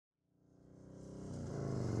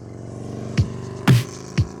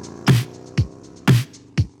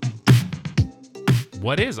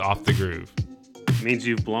What is off the groove? It means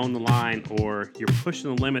you've blown the line, or you're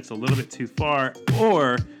pushing the limits a little bit too far,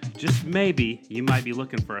 or just maybe you might be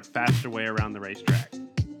looking for a faster way around the racetrack.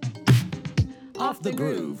 Off the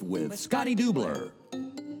Groove with Scotty Dubler.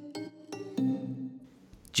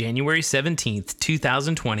 January 17th,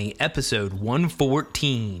 2020, episode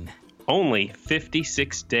 114. Only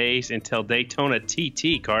 56 days until Daytona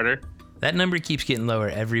TT, Carter. That number keeps getting lower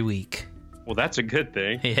every week. Well, that's a good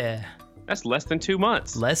thing. Yeah. That's less than 2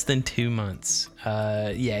 months. Less than 2 months.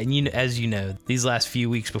 Yeah, and as you know, these last few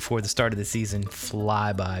weeks before the start of the season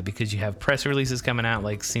fly by because you have press releases coming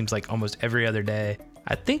out seems like almost every other day.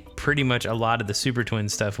 I think pretty much a lot of the Super Twin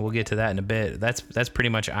stuff, we'll get to that in a bit, that's pretty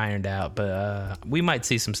much ironed out, but we might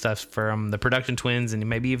see some stuff from the production twins and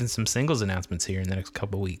maybe even some singles announcements here in the next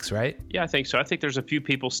couple of weeks, right? Yeah, I think so. I think there's a few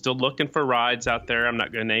people still looking for rides out there. I'm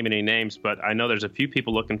not going to name any names, but I know there's a few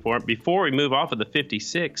people looking for it. Before we move off of the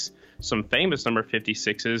 56, some famous number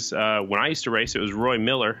 56s. When I used to race, it was Roy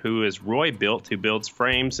Miller, who is Roy Built, who builds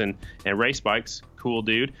frames and race bikes. Cool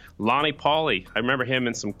dude. Lonnie Pauly. I remember him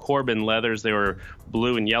in some Corbin leathers. They were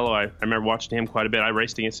blue and yellow. I remember watching him quite a bit. I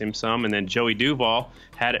raced against him some. And then Joey Duvall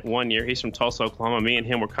had it one year. He's from Tulsa, Oklahoma. Me and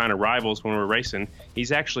him were kind of rivals when we were racing.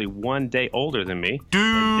 He's actually 1 day older than me.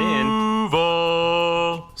 Duval.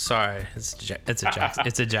 Sorry, it's a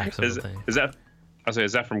Jacksonville thing. Is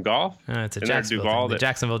that from golf? It's a Jacksonville thing. The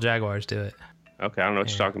Jacksonville Jaguars do it. Okay, I don't know what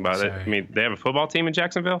you're talking about. Sorry. I mean, they have a football team in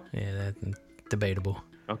Jacksonville? Yeah, that's debatable.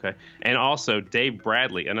 Okay. And also Dave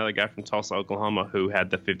Bradley, another guy from Tulsa, Oklahoma, who had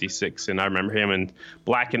the 56. And I remember him in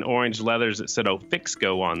black and orange leathers that said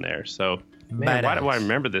Fixco on there. So, man, why do I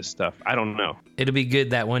remember this stuff? I don't know. It'll be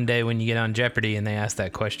good that one day when you get on Jeopardy and they ask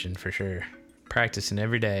that question for sure. Practicing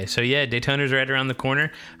every day. So yeah, Daytona's right around the corner.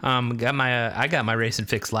 I got my racing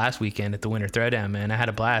fix last weekend at the Winter Throwdown, man. I had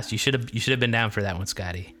a blast. You should have been down for that one,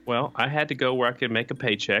 Scotty. Well, I had to go where I could make a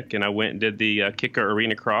paycheck, and I went and did the Kicker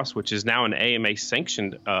Arena Cross, which is now an AMA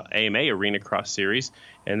sanctioned AMA Arena Cross series,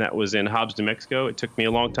 and that was in Hobbs, New Mexico. It took me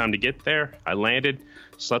a long time to get there. I landed,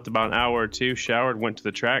 slept about an hour or two, showered, went to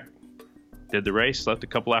the track, did the race, slept a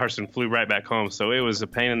couple hours, and flew right back home. So it was a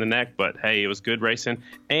pain in the neck, but hey, it was good racing.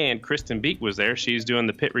 And Kristen Beek was there. She's doing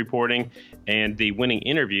the pit reporting and the winning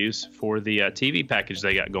interviews for the TV package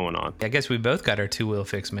they got going on. I guess we both got our two-wheel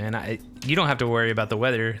fix, man. You don't have to worry about the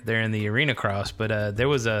weather there in the Arena Cross, but there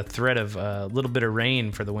was a threat of a little bit of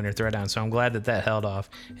rain for the Winter Throwdown, so I'm glad that held off.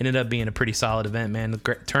 Ended up being a pretty solid event, man.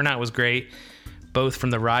 The turnout was great, both from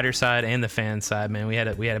the rider side and the fan side, man. We had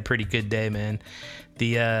a pretty good day, man.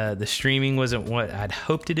 The streaming wasn't what I'd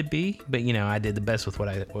hoped it'd be, but I did the best with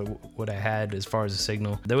what I had as far as the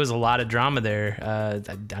signal. There was a lot of drama there. I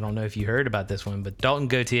don't know if you heard about this one, but Dalton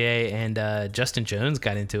Gauthier and Justin Jones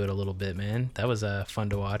got into it a little bit, man. That was fun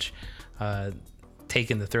to watch.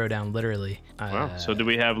 Taking the throwdown literally. Wow. So do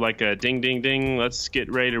we have like a ding ding ding, let's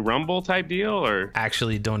get ready to rumble type deal, or?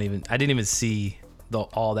 Actually, I didn't even see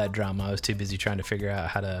all that drama. I was too busy trying to figure out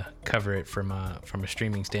how to cover it from a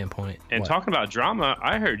streaming standpoint. And talking about drama,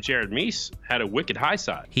 I heard Jared Meese had a wicked high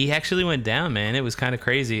side. He actually went down, man. It was kind of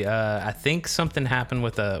crazy. I think something happened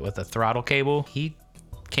with a throttle cable. He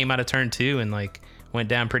came out of turn 2 and went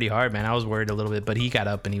down pretty hard, man. I was worried a little bit, but he got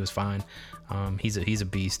up and he was fine. He's a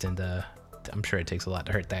beast, and I'm sure it takes a lot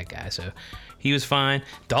to hurt that guy, so he was fine.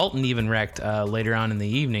 Dalton even wrecked later on in the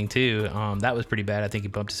evening too. That was pretty bad. I think he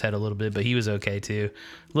bumped his head a little bit, but he was okay too.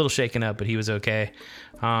 A little shaken up, but he was okay.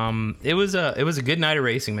 It was a good night of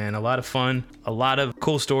racing, man. A lot of fun, a lot of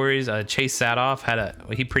cool stories. Chase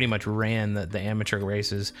Sadoff he pretty much ran the amateur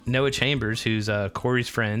races. Noah Chambers, who's Corey's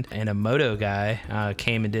friend and a moto guy,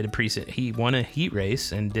 came and did he won a heat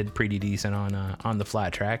race and did pretty decent on the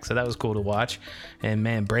flat track, so that was cool to watch. And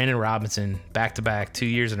man, Brandon Robinson, back to back 2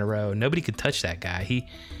 years in a row. Nobody could touch that guy.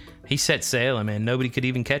 He set sail, and man, nobody could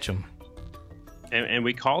even catch him. And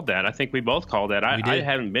we called that. I think we both called that. I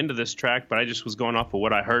haven't been to this track, but I just was going off of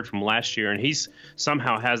what I heard from last year, and he's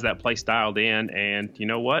somehow has that place dialed in. And you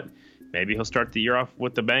know what? Maybe he'll start the year off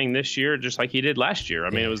with the bang this year, just like he did last year. I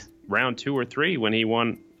mean, it was round 2 or 3 when he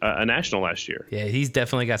won a national last year. Yeah, he's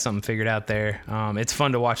definitely got something figured out there. It's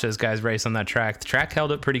fun to watch those guys race on that track. The track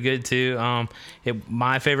held up pretty good too.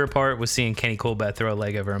 My favorite part was seeing Kenny Colbert throw a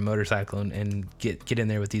leg over a motorcycle and get in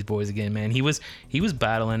there with these boys again, man. He was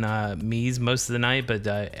battling Mies most of the night, but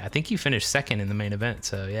I think he finished second in the main event.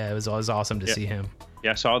 So yeah, it was always awesome to see him.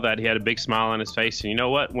 Yeah, I saw that. He had a big smile on his face. And you know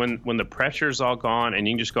what? When the pressure's all gone and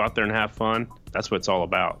you can just go out there and have fun, that's what it's all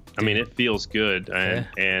about. I mean, it feels good,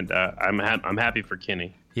 and I'm happy for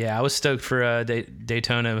Kenny. Yeah, I was stoked for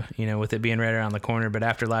Daytona, with it being right around the corner. But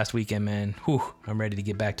after last weekend, man, I'm ready to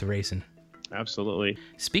get back to racing. Absolutely.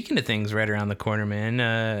 Speaking of things right around the corner,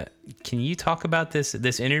 man, can you talk about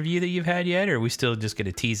this interview that you've had yet, or are we still just going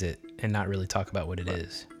to tease it and not really talk about what it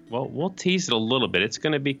is? Well, we'll tease it a little bit. It's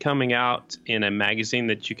going to be coming out in a magazine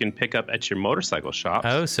that you can pick up at your motorcycle shop.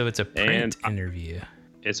 Oh, so it's a print interview.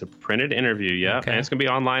 It's a printed interview, yeah. Okay. And it's going to be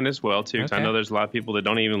online as well, too, because I know there's a lot of people that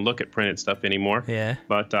don't even look at printed stuff anymore. Yeah.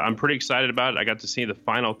 But I'm pretty excited about it. I got to see the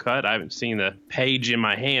final cut. I haven't seen the page in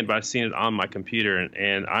my hand, but I've seen it on my computer,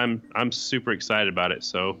 and I'm super excited about it.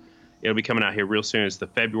 So it'll be coming out here real soon. It's the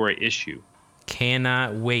February issue.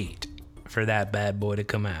 Cannot wait for that bad boy to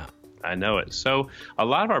come out. I know it. So a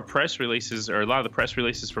lot of our press releases, or a lot of the press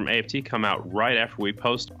releases from AFT come out right after we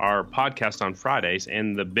post our podcast on Fridays.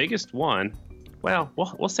 And the biggest one, well,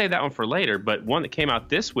 we'll save that one for later, but one that came out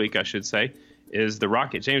this week, I should say, is the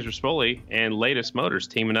Rocket James Rispoli and Latest Motors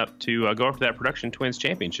teaming up to go after that Production Twins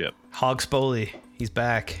Championship. Hog Spoli, he's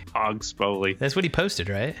back. Hog Spoli. That's what he posted,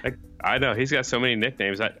 right? I know. He's got so many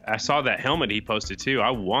nicknames. I saw that helmet he posted, too. I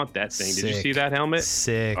want that thing. Sick. Did you see that helmet?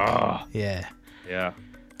 Sick. Oh. Yeah. Yeah.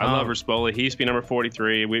 I love Rispoli. He used to be number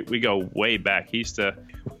 43. We go way back. We used to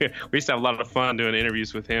have a lot of fun doing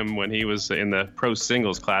interviews with him when he was in the pro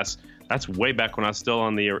singles class. That's way back when I was still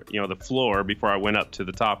on the floor before I went up to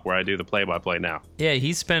the top where I do the play-by-play now. Yeah,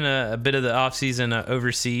 he spent a bit of the off-season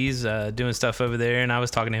overseas doing stuff over there, and I was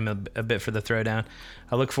talking to him a bit for the throwdown.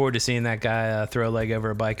 I look forward to seeing that guy throw a leg over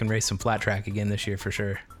a bike and race some flat track again this year for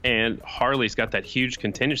sure. And Harley's got that huge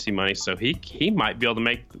contingency money, so he might be able to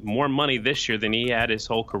make more money this year than he had his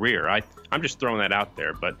whole career. I'm just throwing that out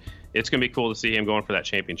there, but it's going to be cool to see him going for that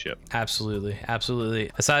championship. Absolutely. Absolutely.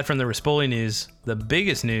 Aside from the Rispoli news, the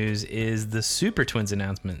biggest news is the Super Twins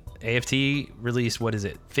announcement. AFT released, what is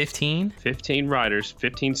it, 15? 15 riders,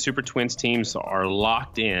 15 Super Twins teams are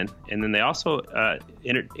locked in. And then they also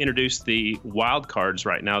introduced the wild cards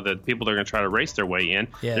right now, the people that are going to try to race their way in.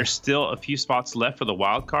 Yeah. There's still a few spots left for the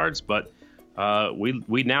wild cards, but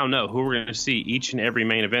we now know who we're going to see each and every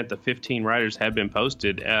main event. The 15 riders have been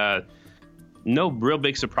posted. No real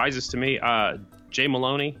big surprises to me. Jay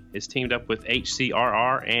Maloney is teamed up with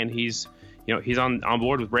HCRR, and he's on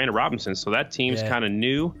board with Brandon Robinson. So that team's kind of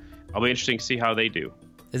new. I'll be interested to see how they do.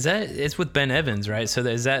 It's with Ben Evans, right? So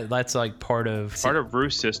that's like part of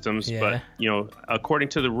Roost Systems, but according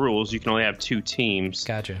to the rules, you can only have 2 teams.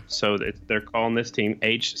 Gotcha. So they're calling this team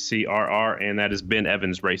HCRR, and that is Ben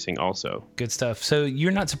Evans Racing also. Good stuff. So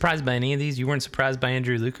you're not surprised by any of these? You weren't surprised by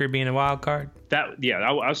Andrew Luker being a wild card?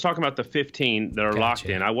 I was talking about the 15 that are locked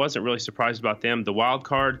in. I wasn't really surprised about them. The wild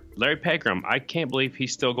card, Larry Pegram, I can't believe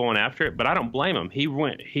he's still going after it, but I don't blame him. He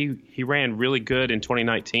ran really good in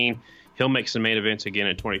 2019. He'll make some main events again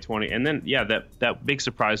in 2020. And then, that big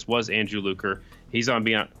surprise was Andrew Luker. He's on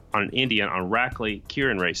an Indian on Rackley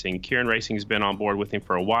Kieran Racing. Kieran Racing's been on board with him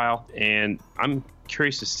for a while, and I'm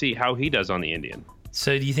curious to see how he does on the Indian.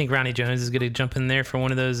 So do you think Ronnie Jones is going to jump in there for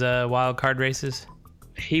one of those wild card races?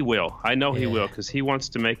 He will. I know he will, because he wants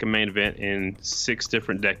to make a main event in 6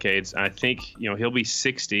 different decades. I think he'll be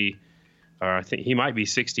 60, or I think he might be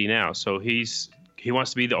 60 now. So he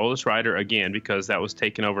wants to be the oldest rider again, because that was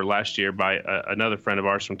taken over last year by another friend of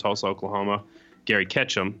ours from Tulsa, Oklahoma, Gary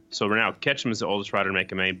Ketchum. So now Ketchum is the oldest rider to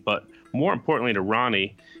make a main. But more importantly to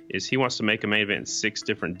Ronnie is he wants to make a main event in 6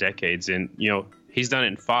 different decades. And, he's done it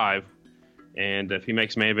in 5. And if he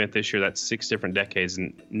makes main event this year, that's 6 different decades,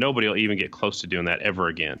 and nobody will even get close to doing that ever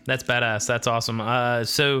again. That's badass. That's awesome.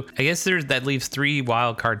 So I guess that leaves 3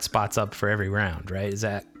 wild card spots up for every round, right? Is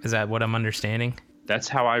that what I'm understanding? That's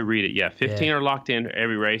how I read it. Yeah, 15 are locked in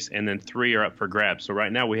every race, and then 3 are up for grabs. So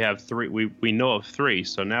right now we have 3. We know of 3,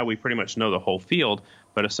 so now we pretty much know the whole field.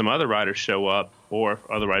 But if some other riders show up, or if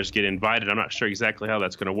other riders get invited, I'm not sure exactly how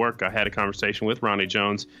that's going to work. I had a conversation with Ronnie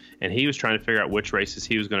Jones, and he was trying to figure out which races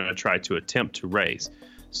he was going to try to attempt to race.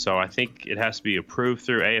 So I think it has to be approved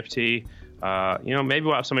through AFT. Maybe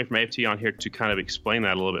we'll have somebody from AFT on here to kind of explain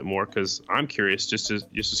that a little bit more, because I'm curious, just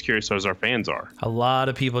as curious as our fans are. A lot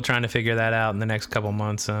of people trying to figure that out in the next couple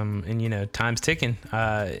months, and time's ticking.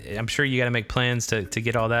 I'm sure you got to make plans to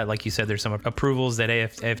get all that. Like you said, there's some approvals that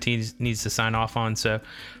AFT needs to sign off on. So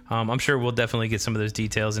I'm sure we'll definitely get some of those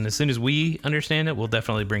details, and as soon as we understand it, we'll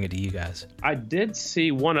definitely bring it to you guys. I did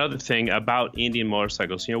see one other thing about Indian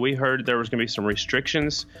motorcycles. We heard there was going to be some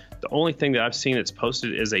restrictions. The only thing that I've seen that's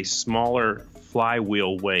posted is a smaller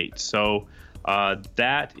flywheel weight. So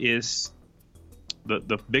that is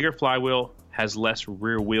the bigger flywheel has less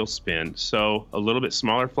rear wheel spin. So a little bit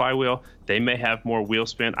smaller flywheel, they may have more wheel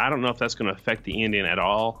spin. I don't know if that's going to affect the Indian at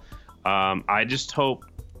all. I just hope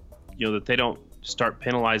that they don't start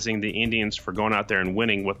penalizing the Indians for going out there and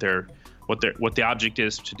winning what the object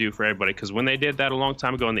is to do for everybody. Because when they did that a long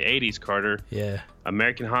time ago in the 80s, Carter,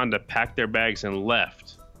 American Honda packed their bags and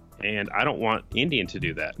left. And I don't want Indian to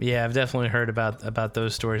do that. Yeah, I've definitely heard about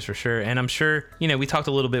those stories for sure. And I'm sure, we talked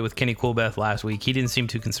a little bit with Kenny Coolbeth last week. He didn't seem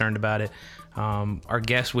too concerned about it. Our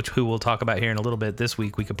guest, who we'll talk about here in a little bit this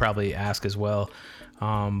week, we could probably ask as well.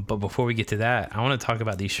 But before we get to that, I want to talk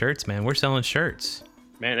about these shirts, man. We're selling shirts.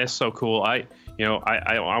 Man, that's so cool. I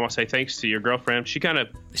want to say thanks to your girlfriend. She kind of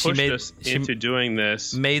pushed us into doing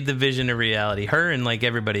this. Made the vision a reality. Her and like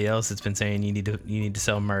everybody else that's been saying you need to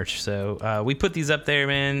sell merch. So we put these up there,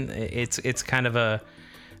 man. It's kind of a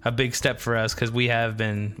big step for us because we've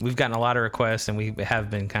gotten a lot of requests and we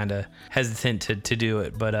have been kind of hesitant to do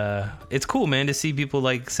it. But it's cool, man, to see people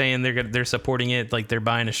like saying they're supporting it, like they're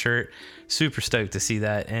buying a shirt. Super stoked to see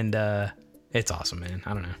that, and it's awesome, man.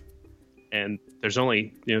 I don't know. And there's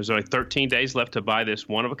only 13 days left to buy this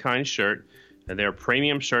one-of-a-kind shirt. And they're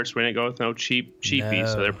premium shirts. We didn't go with no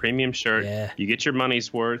cheapies. So they're premium shirt. Yeah. You get your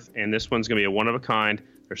money's worth. And this one's going to be a one-of-a-kind.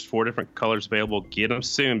 There's 4 different colors available. Get them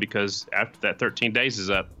soon because after that 13 days is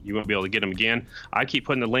up, you won't be able to get them again. I keep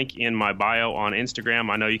putting the link in my bio on Instagram.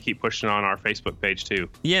 I know you keep pushing on our Facebook page too.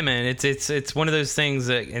 Yeah, man. It's one of those things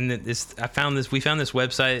that, and we found this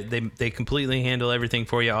website. They completely handle everything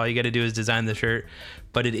for you. All you got to do is design the shirt.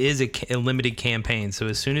 But it is a limited campaign. So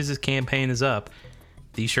as soon as this campaign is up,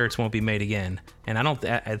 these shirts won't be made again. And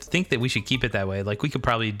I think that we should keep it that way. Like we could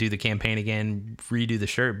probably do the campaign again, redo the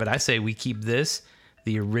shirt. But I say we keep this,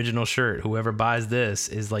 the original shirt. Whoever buys this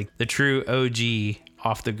is like the true OG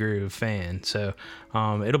Off the Groove fan. So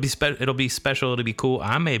it'll be special. It'll be cool.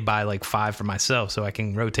 I may buy like 5 for myself so I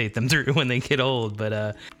can rotate them through when they get old.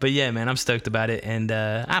 But yeah, man, I'm stoked about it. And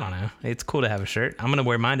I don't know. It's cool to have a shirt. I'm going to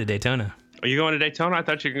wear mine to Daytona. Are you going to Daytona? I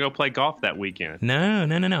thought you were going to go play golf that weekend. No.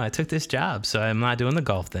 I took this job, so I'm not doing the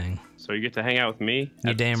golf thing. So you get to hang out with me?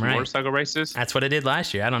 You're damn right. Motorcycle races? That's what I did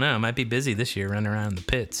last year. I don't know. I might be busy this year running around the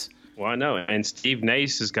pits. Well, I know. And Steve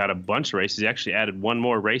Nace has got a bunch of races. He actually added one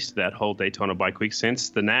more race to that whole Daytona Bike Week since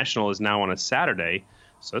the National is now on a Saturday.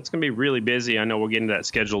 So it's going to be really busy. I know we'll get into that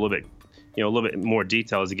schedule a little bit more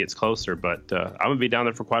detail as it gets closer. But I'm going to be down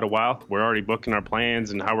there for quite a while. We're already booking our plans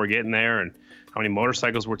and how we're getting there and how many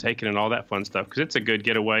motorcycles we're taking and all that fun stuff, because it's a good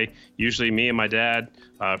getaway. Usually me and my dad,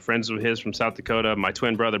 friends with his from South Dakota, my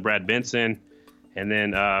twin brother Brad Benson, and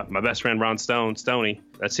then my best friend Ron Stoney.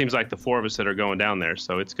 That seems like the 4 of us that are going down there.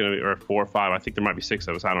 So it's going to be, or 4 or 5. I think there might be 6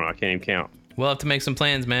 of us. I don't know. I can't even count. We'll have to make some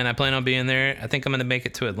plans, man. I plan on being there. I think I'm going to make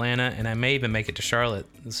it to Atlanta, and I may even make it to Charlotte.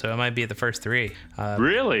 So I might be at the first 3.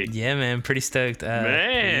 Really? Yeah, man. Pretty stoked.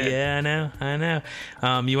 Man. Yeah, I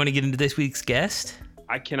know. You want to get into this week's guest?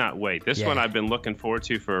 I cannot wait. This one I've been looking forward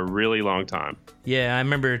to for a really long time. Yeah, I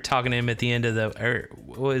remember talking to him at the end of it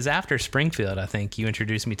was after Springfield, I think. You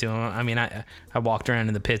introduced me to him. I mean, I walked around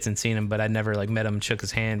in the pits and seen him, but I never met him, shook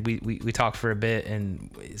his hand. We talked for a bit, and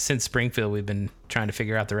since Springfield, we've been trying to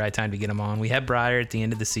figure out the right time to get him on. We had Breyer at the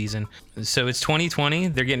end of the season. So it's 2020.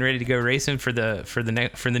 They're getting ready to go racing for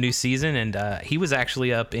the new season, and he was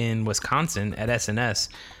actually up in Wisconsin at SNS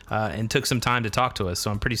and took some time to talk to us.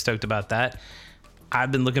 So I'm pretty stoked about that. I've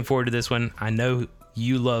been looking forward to this one. I know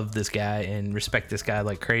you love this guy and respect this guy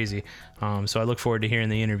like crazy. So I look forward to hearing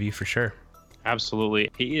the interview for sure. Absolutely.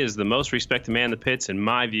 He is the most respected man in the pits, in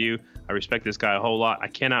my view. I respect this guy a whole lot. I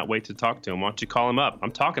cannot wait to talk to him. Why don't you call him up?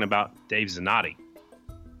 I'm talking about Dave Zanotti.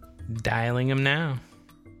 Dialing him now.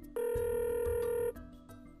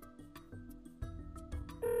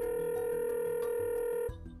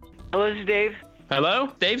 Hello, this is Dave.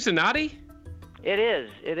 Hello? Dave Zanotti? It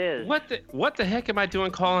is. What the heck am I doing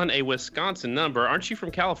calling a Wisconsin number? Aren't you from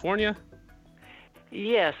California?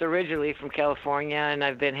 Yes, originally from California, and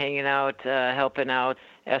I've been hanging out, helping out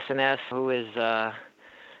SNS, who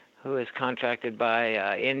is contracted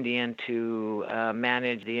by Indian to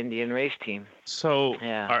manage the Indian race team. So,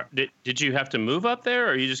 yeah. Did you have to move up there,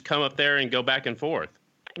 or you just come up there and go back and forth?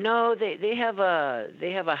 No, they have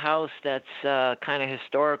a house that's kind of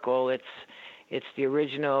historical. It's the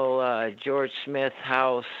original George Smith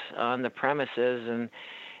house on the premises,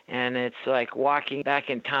 and it's like walking back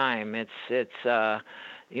in time. It's the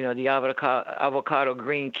avocado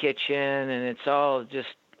green kitchen, and it's all just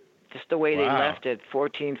the way they left it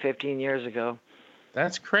 14, 15 years ago.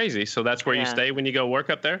 That's crazy. So that's where you stay when you go work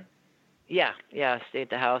up there? Yeah, I stay at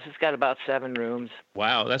the house. It's got about 7 rooms.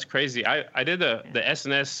 Wow, that's crazy. I did the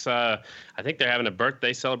SNS, I think they're having a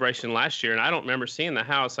birthday celebration last year, and I don't remember seeing the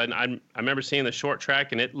house. I remember seeing the short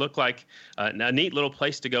track, and it looked like a neat little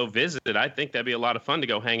place to go visit. I think that'd be a lot of fun to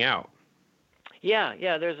go hang out.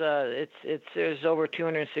 Yeah, there's over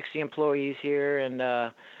 260 employees here, and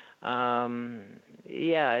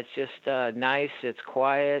it's just nice. It's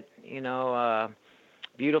quiet,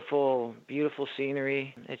 beautiful, beautiful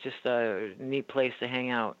scenery. It's just a neat place to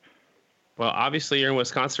hang out. Well, obviously you're in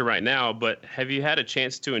Wisconsin right now, but have you had a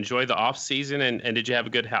chance to enjoy the off season and did you have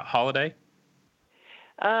a good holiday?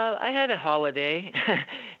 I had a holiday,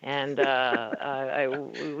 and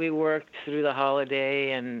we worked through the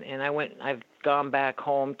holiday, and I've gone back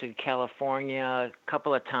home to California a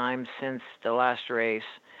couple of times since the last race,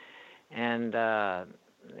 and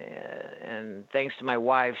thanks to my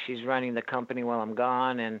wife, she's running the company while I'm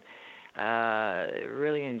gone, and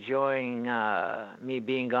really enjoying me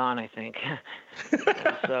being gone, I think.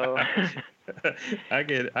 So. I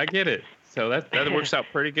get it. So that works out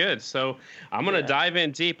pretty good. So I'm going to dive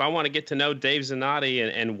in deep. I want to get to know Dave Zanotti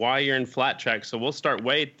and why you're in flat track. So we'll start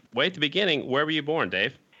way at the beginning. Where were you born,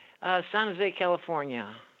 Dave? San Jose,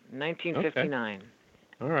 California, 1959. Okay.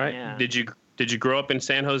 All right. Yeah. Did you grow up in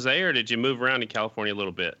San Jose or did you move around in California a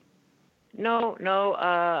little bit? No.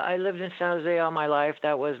 I lived in San Jose all my life.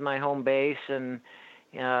 That was my home base, and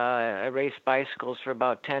I raced bicycles for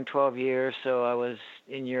about 10, 12 years. So I was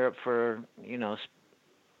in Europe for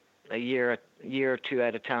a year or two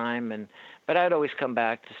at a time, but I'd always come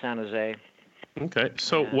back to San Jose. Okay.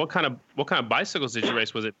 So what kind of bicycles did you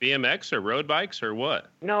race? Was it BMX or road bikes or what?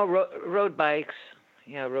 No, road bikes.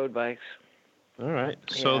 Yeah, road bikes. All right.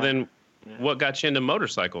 So then what got you into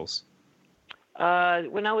motorcycles?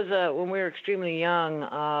 When we were extremely young,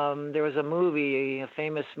 there was a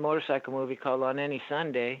famous motorcycle movie called On Any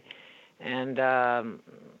Sunday, and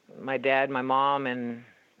my dad, my mom, and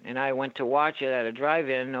I went to watch it at a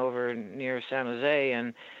drive-in over near San Jose,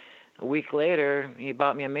 and a week later, he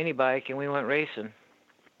bought me a mini bike, and we went racing.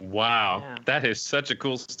 Wow, Yeah. that is such a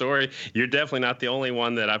cool story. You're definitely not the only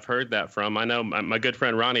one that I've heard that from. I know my good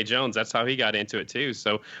friend Ronnie Jones, that's how he got into it too.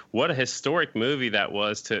 So what a historic movie that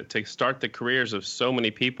was to start the careers of so many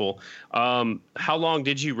people. How long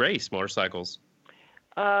did you race motorcycles?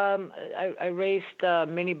 I raced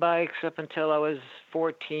mini bikes up until I was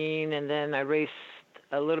 14, and then I raced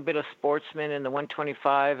a little bit of sportsman in the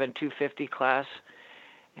 125 and 250 class.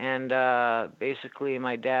 And basically,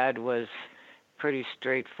 my dad was pretty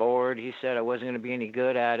straightforward. He said I wasn't going to be any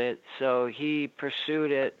good at it, so he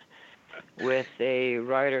pursued it with a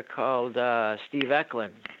rider called Steve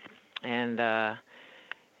Eklund, and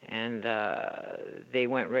they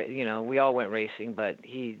went. We all went racing, but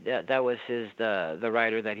that was the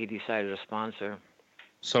rider that he decided to sponsor.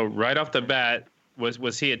 So right off the bat,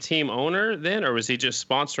 was he a team owner then, or was he just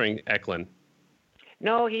sponsoring Eklund?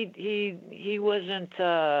 No, he wasn't.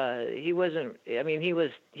 He wasn't. I mean, he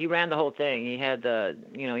ran the whole thing. He had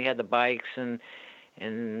the bikes, and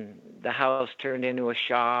the house turned into a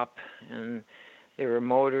shop, and there were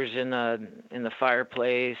motors in the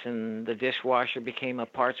fireplace, and the dishwasher became a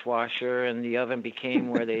parts washer, and the oven became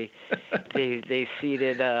where they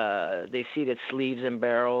seated sleeves and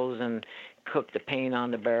barrels and cooked the paint on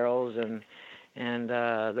the barrels, and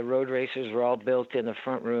the road racers were all built in the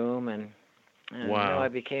front room, and wow. I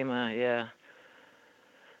became Wow,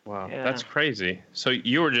 yeah. That's crazy. So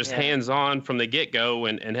you were just hands-on from the get-go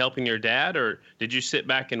and helping your dad, or did you sit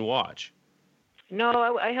back and watch?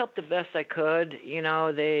 No, I helped the best I could.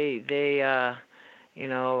 I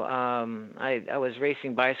was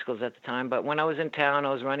racing bicycles at the time, but when I was in town,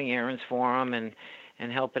 I was running errands for them and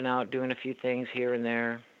helping out, doing a few things here and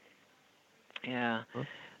there. Yeah. Huh.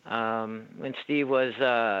 When Steve was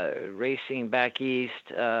racing back east,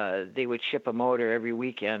 they would ship a motor every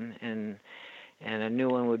weekend, and a new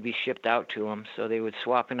one would be shipped out to them. So they would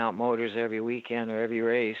swapping out motors every weekend or every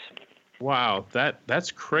race. Wow,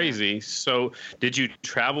 that's crazy. So did you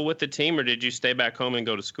travel with the team, or did you stay back home and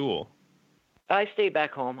go to school? I stayed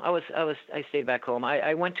back home. I stayed back home.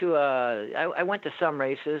 I went to some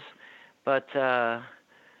races, but no,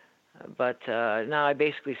 I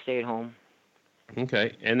basically stayed home.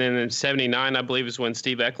 Okay. And then in 79, I believe, is when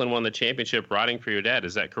Steve Eklund won the championship riding for your dad.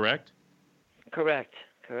 Is that correct? Correct.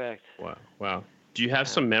 Wow. Do you have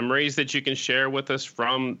some memories that you can share with us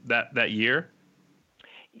from that year?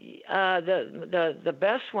 The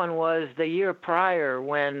best one was the year prior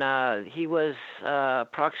when he was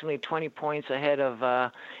approximately 20 points ahead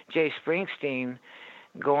of Jay Springsteen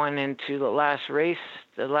going into the last race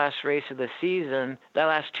of the season, the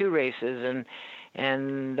last two races,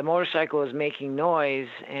 and the motorcycle was making noise,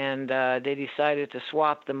 and they decided to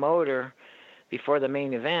swap the motor before the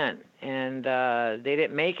main event, and they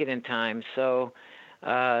didn't make it in time. So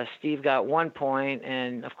Steve got 1 point,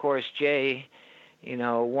 and of course Jay,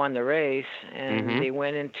 won the race, and they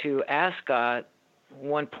went into Ascot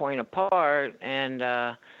 1 point apart, and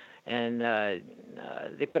they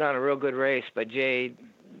put on a real good race. But Jay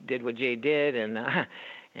did what Jay did, and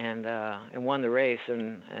won the race,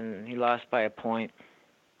 and he lost by a point.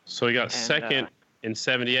 So you got And second in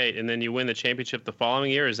 78, and then you win the championship the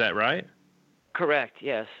following year. Is that right? correct,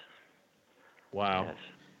 yes, Wow. yes.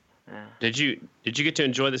 Yeah. Did you get to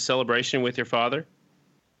enjoy the celebration with your father?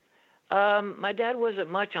 My dad wasn't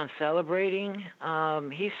much on celebrating.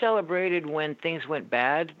 He celebrated when things went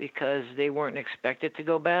bad because they weren't expected to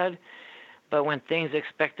go bad. But when things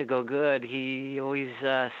expect to go good, he always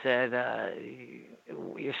said,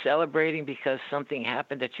 "You're celebrating because something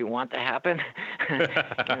happened that you want to happen."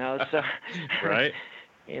 So Right.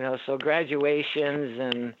 so graduations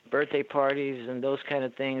and birthday parties and those kind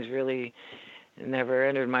of things really never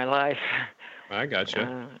entered my life. I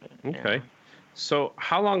gotcha. Yeah. Okay. So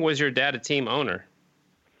how long was your dad a team owner?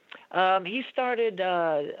 He started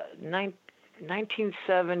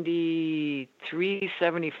 1973,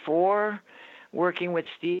 74, working with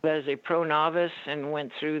Steve as a pro novice, and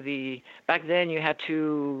went through back then you had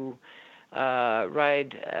to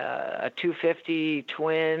ride a 250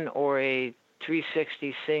 twin or a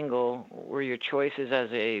 360 single were your choices as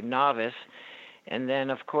a novice. And then,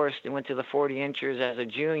 of course, they went to the 40 inchers as a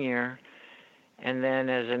junior. And then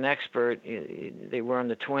as an expert, they were on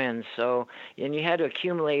the twins. So, and you had to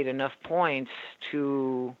accumulate enough points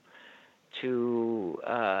to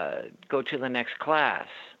go to the next class.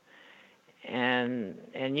 And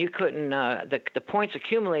you couldn't, the points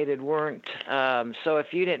accumulated weren't, so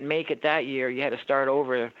if you didn't make it that year, you had to start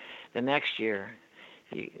over the next year,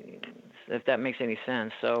 if that makes any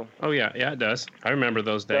sense. So. Oh yeah, it does. I remember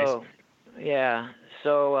those days. So, yeah.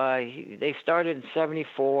 So they started in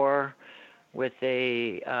 74 with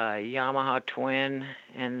a Yamaha twin,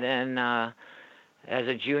 and then as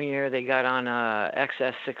a junior they got on a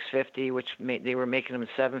XS 650, which they were making them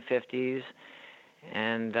 750s,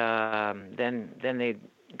 and then they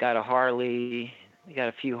got a Harley. They got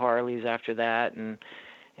a few Harleys after that, and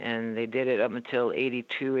they did it up until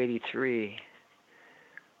 82, 83.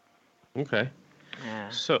 Okay. Yeah.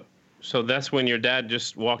 So that's when your dad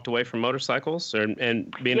just walked away from motorcycles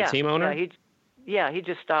and being a team owner? He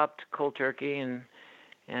just stopped cold turkey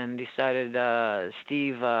and decided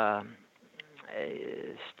Steve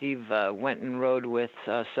went and rode with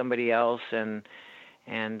somebody else, and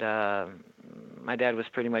my dad was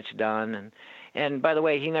pretty much done. And by the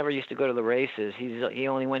way, he never used to go to the races. He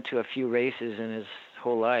only went to a few races in his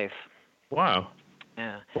whole life. Wow.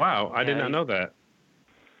 Yeah. Wow, I did not know that.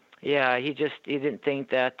 Yeah, he didn't think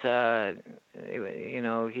that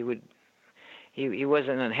he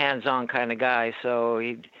wasn't a hands-on kind of guy, so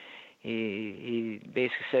he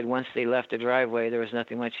basically said once they left the driveway there was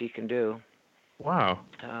nothing much he can do. Wow.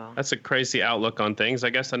 That's a crazy outlook on things.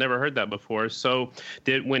 I guess I never heard that before. So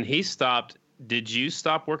when he stopped, did you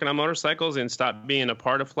stop working on motorcycles and stop being a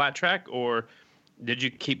part of flat track, or did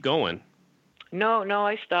you keep going? No,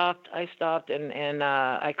 I stopped, and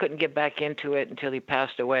I couldn't get back into it until he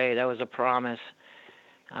passed away. That was a promise.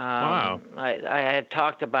 Wow. I had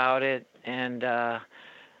talked about it, and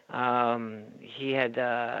he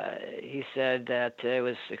said that it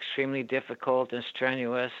was extremely difficult and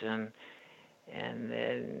strenuous, and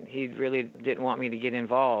he really didn't want me to get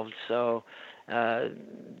involved. So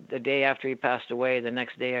the day after he passed away, the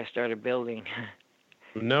next day I started building.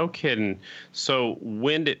 No kidding. So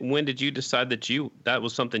when did you decide that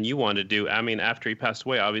was something you wanted to do? I mean, after he passed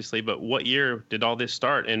away, obviously, but what year did all this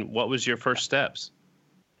start, and what was your first steps?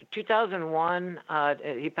 2001.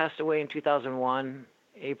 He passed away in 2001,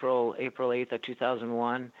 April 8th of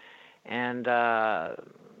 2001, and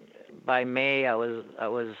by May I was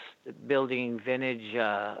building vintage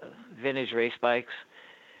race bikes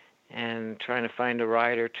and trying to find a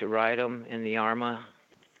rider to ride them in the ARMA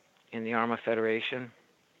Federation.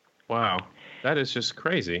 Wow, that is just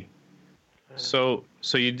crazy. So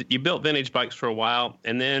you built vintage bikes for a while,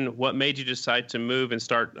 and then what made you decide to move and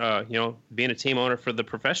start being a team owner for the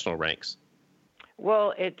professional ranks?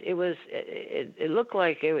 Well, it looked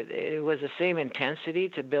like it was the same intensity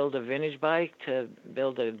to build a vintage bike to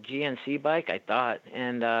build a GNC bike, I thought,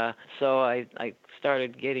 and so I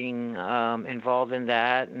started getting involved in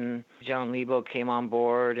that, and John Lebo came on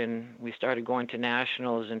board, and we started going to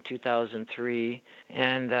nationals in 2003,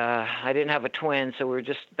 and I didn't have a twin, so we were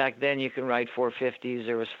just, back then you can ride 450s.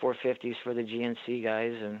 There was 450s for the GNC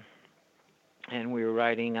guys, and we were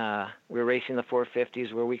racing the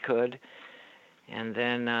 450s where we could. And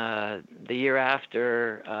then the year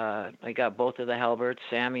after, I got both of the Halberts,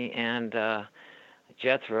 Sammy and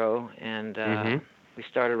Jethro, and we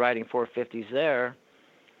started riding 450s there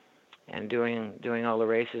and doing all the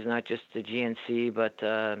races, not just the GNC, but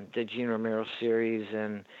the Gene Romero Series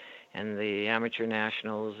and the Amateur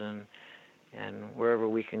Nationals and wherever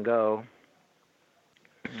we can go.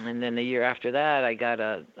 And then the year after that, I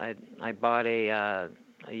bought a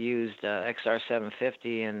I used XR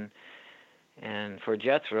 750 and for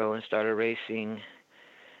Jethro, and started racing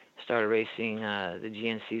the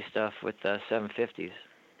GNC stuff with 750s.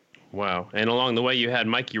 Wow. And along the way, you had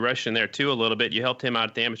Mikey Rush in there too a little bit. You helped him out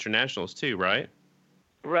at the Amateur Nationals too, right?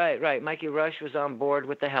 Right. Mikey Rush was on board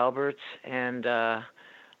with the Halberts, and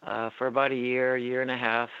for about a year and a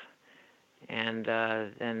half, and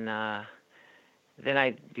then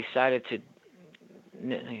I decided to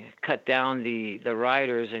cut down the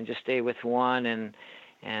riders and just stay with one,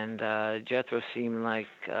 and Jethro seemed like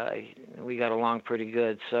we got along pretty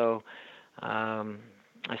good, so I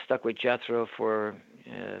stuck with Jethro for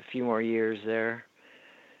a few more years there,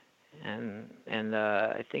 and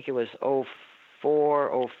I think it was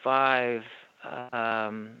 04, 05.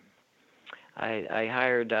 I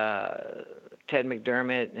hired Ted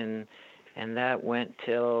McDermott, and that went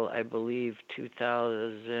till I believe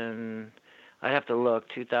 2000. I'd have to look,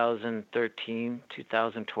 2013,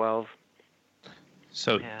 2012.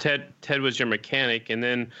 So Yeah. Ted was your mechanic, and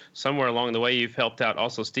then somewhere along the way you've helped out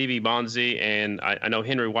also Stevie Bonzi, and I know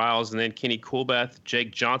Henry Wiles, and then Kenny Coolbeth.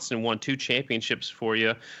 Jake Johnson won 2 championships for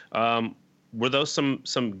you. Were those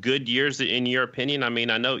some good years in your opinion? I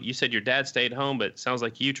mean, I know you said your dad stayed home, but it sounds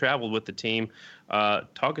like you traveled with the team.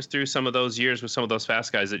 Talk us through some of those years with some of those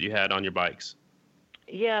fast guys that you had on your bikes.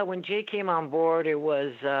 Yeah, when Jake came on board, it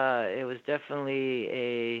was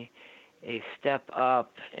definitely a step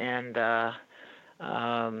up, and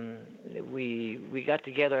we got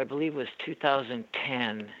together. I believe it was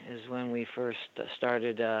 2010 is when we first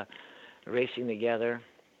started racing together,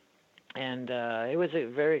 and it was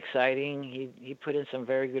very exciting. He put in some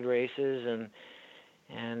very good races,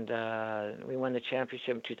 and we won the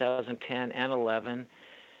championship in 2010 and 11,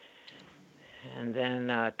 and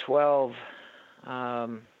then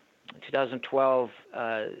 2012,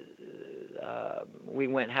 we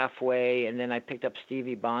went halfway, and then I picked up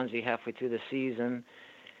Stevie Bonzi halfway through the season,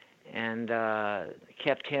 and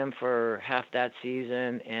kept him for half that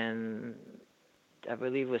season, and I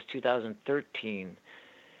believe it was 2013.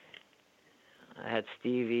 I had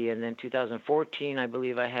Stevie, and then 2014, I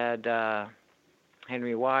believe I had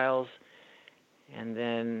Henry Wiles, and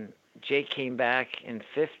then Jake came back in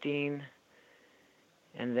 15.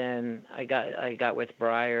 And then I got with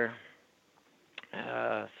Breyer.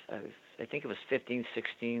 I think it was 15,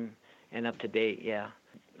 16, and up to date. Yeah,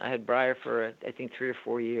 I had Breyer for I think 3 or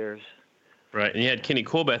 4 years. Right, and you had Kenny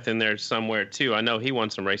Coolbeth in there somewhere too. I know he won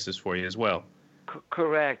some races for you as well.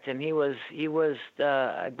 Correct, and he was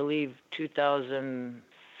I believe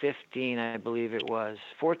 2015. I believe it was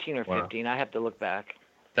 14 or 15. Wow. I have to look back.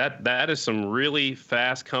 That is some really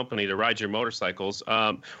fast company to ride your motorcycles.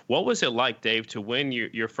 What was it like, Dave, to win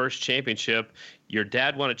your first championship? Your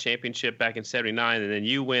dad won a championship back in '79, and then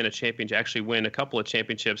you win actually win a couple of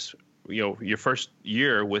championships. You know, your first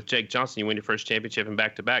year with Jake Johnson, you win your first championship in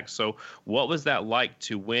back-to-back. So what was that like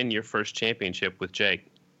to win your first championship with Jake?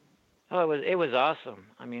 Oh, it was awesome.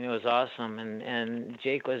 I mean, it was awesome, and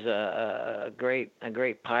Jake was a great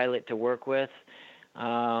pilot to work with.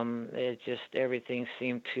 It just everything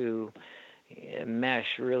seemed to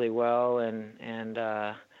mesh really well, and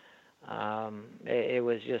it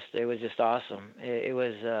was just awesome. It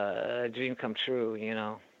was a dream come true, you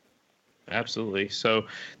know. Absolutely. So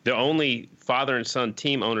the only father and son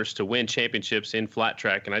team owners to win championships in flat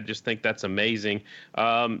track, and I just think that's amazing.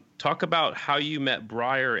 Talk about how you met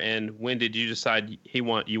Breyer, and when did you decide you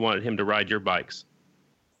wanted him to ride your bikes?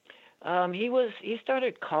 He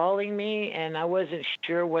started calling me, and I wasn't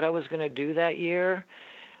sure what I was going to do that year.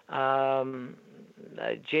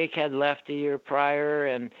 Jake had left the year prior,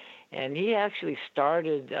 and he actually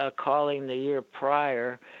started calling the year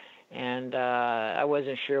prior, and I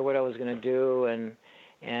wasn't sure what I was going to do, and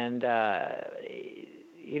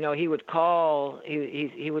you know, he would call.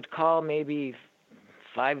 He would call maybe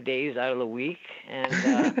 5 days out of the week, and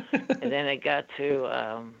and then it got to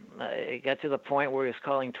the point where he was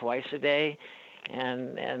calling twice a day,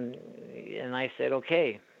 and I said,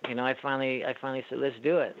 okay, you know, I finally said, let's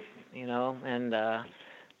do it, you know, and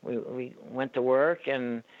we went to work,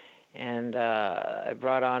 and I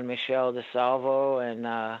brought on Michelle DeSalvo,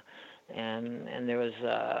 and there was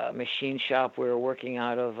a machine shop we were working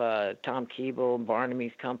out of, Tom Keeble,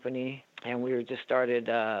 Barnaby's company. And we just started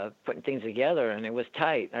putting things together, and it was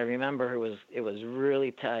tight. I remember it was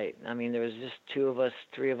really tight. I mean, there was just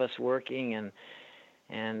 3 of us working, and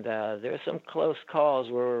there were some close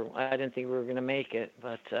calls where I didn't think we were going to make it.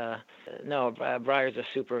 But no, Breyer's a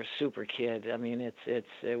super kid. I mean,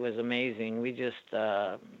 it was amazing. We just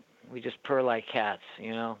purr like cats,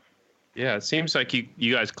 you know. Yeah, it seems like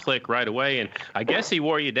you guys click right away, and I guess he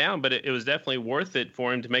wore you down, but it was definitely worth it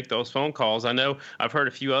for him to make those phone calls. I know I've heard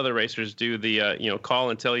a few other racers do the call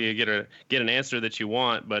until you get an answer that you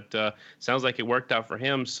want, but sounds like it worked out for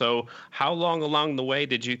him. So how long along the way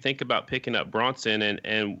did you think about picking up Bronson,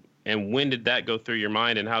 and when did that go through your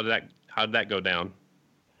mind, and how did that go down?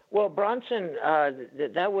 Well, Bronson,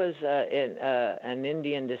 that was an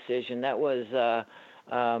Indian decision. That was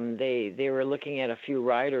they were looking at a few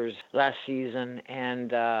riders last season,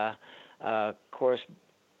 and of course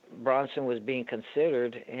Bronson was being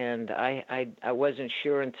considered, and I wasn't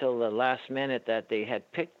sure until the last minute that they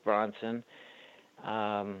had picked Bronson,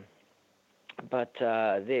 but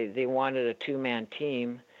they wanted a two-man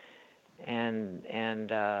team, and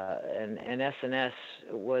S&S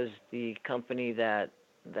was the company that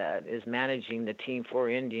is managing the team for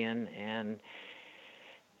Indian,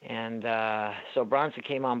 and so Bronson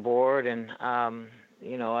came on board, and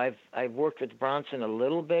I've worked with Bronson a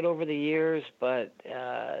little bit over the years, but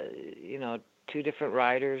two different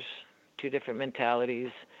riders, two different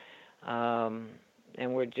mentalities, and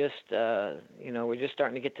we're just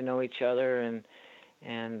starting to get to know each other, and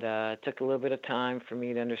it took a little bit of time for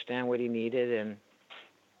me to understand what he needed,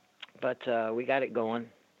 but we got it going.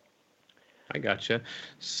 I gotcha.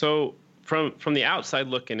 So from the outside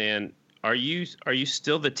looking in, are you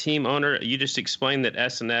still the team owner? You just explained that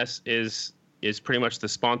S&S is pretty much the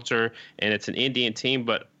sponsor and it's an Indian team,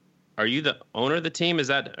 but are you the owner of the team?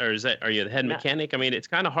 Are you the head mechanic? I mean, it's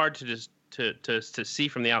kind of hard to just to see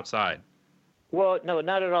from the outside. Well, no,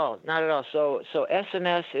 not at all, not at all. So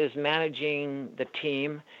S&S is managing the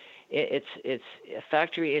team. It's a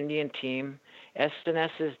factory Indian team.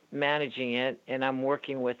 S&S is managing it, and I'm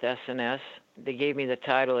working with S&S. They gave me the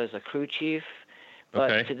title as a crew chief,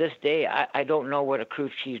 but to this day, I don't know what a crew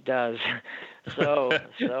chief does. so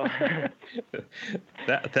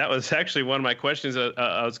that was actually one of my questions.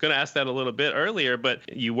 I was going to ask that a little bit earlier, but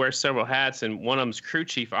you wear several hats, and one of them's crew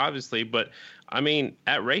chief, obviously. But I mean,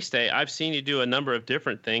 at race day, I've seen you do a number of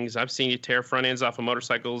different things. I've seen you tear front ends off of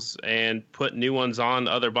motorcycles and put new ones on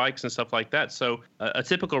other bikes and stuff like that. So a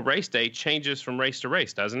typical race day changes from race to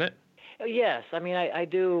race, doesn't it? Yes, I mean I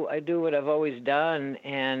do what I've always done,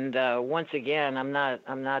 and once again I'm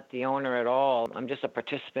not the owner at all. I'm just a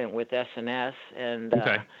participant with S&S, and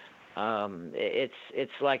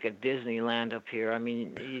it's like a Disneyland up here. I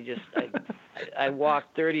mean, I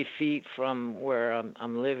walk 30 feet from where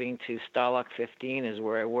I'm living to Stalag 15 is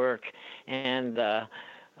where I work, and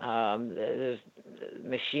there's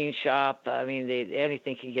machine shop. I mean,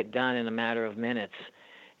 anything can get done in a matter of minutes.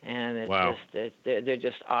 And it's just they're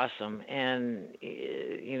just awesome. And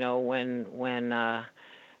when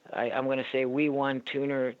I'm going to say we won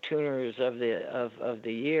tuners of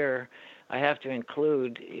the year, I have to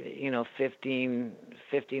include 15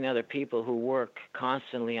 other people who work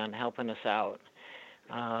constantly on helping us out.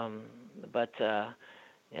 But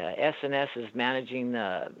S&S is managing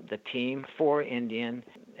the team for Indian,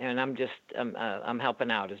 and I'm helping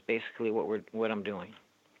out. Is basically what I'm doing.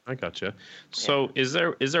 I gotcha. So is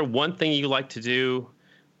there one thing you like to do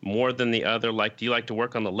more than the other? Like, do you like to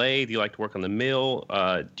work on the lathe? Do you like to work on the mill?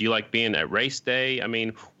 Do you like being at race day? I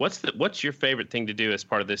mean, what's your favorite thing to do as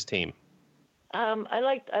part of this team? I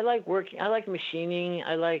like working. I like machining.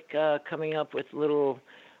 I like coming up with little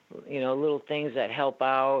things that help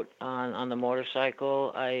out on the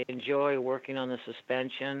motorcycle. I enjoy working on the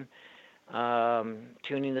suspension,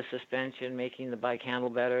 tuning the suspension, making the bike handle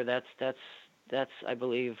better. That's I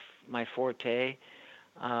believe my forte.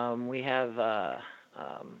 We have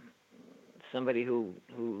somebody who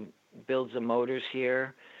builds the motors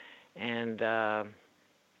here, and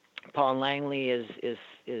Paul Langley is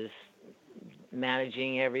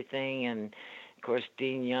managing everything, and of course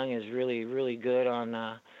Dean Young is really good on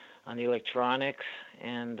the electronics,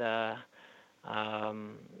 and then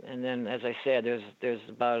as I said, there's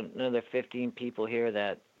about another 15 people here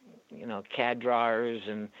that CAD drawers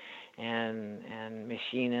and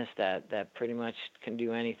machinists that pretty much can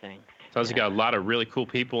do anything. Sounds like you got a lot of really cool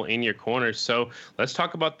people in your corner. So let's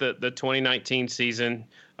talk about the 2019 season.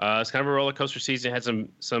 It's kind of a roller coaster season. It had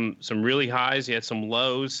some really highs. You had some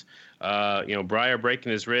lows. Breyer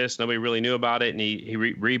breaking his wrist. Nobody really knew about it, and he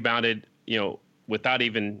rebounded. Without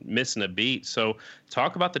even missing a beat. So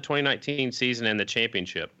talk about the 2019 season and the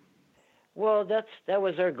championship. Well, that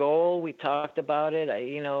was our goal. We talked about it.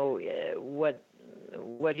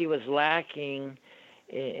 What he was lacking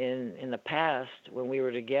in the past when we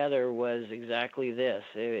were together was exactly this.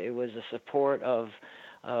 It was the support of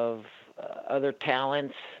other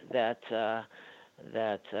talents that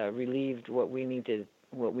relieved what we needed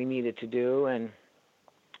to do, and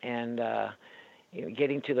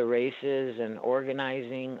getting to the races and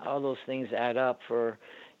organizing, all those things add up for,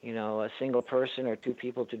 a single person or two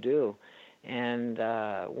people to do. And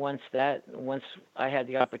once I had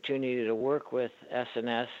the opportunity to work with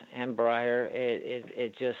SNS and Breyer,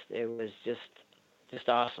 it was just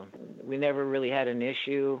awesome. We never really had an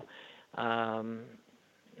issue, and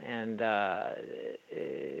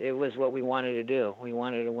it was what we wanted to do. We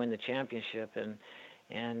wanted to win the championship,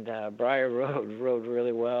 and Breyer rode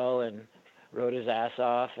really well and rode his ass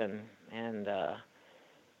off, and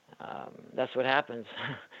that's what happens.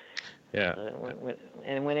 Yeah.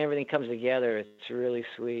 When everything comes together, it's really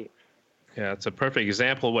sweet. Yeah, it's a perfect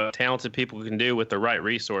example of what talented people can do with the right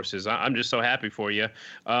resources. I'm just so happy for you.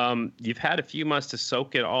 You've had a few months to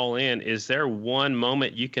soak it all in. Is there one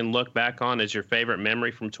moment you can look back on as your favorite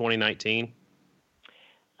memory from 2019?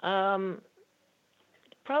 Probably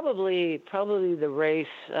the race.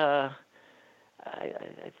 I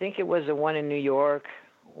think it was the one in New York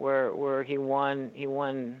where he won. He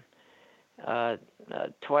won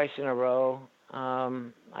twice in a row.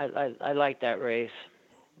 I like that race.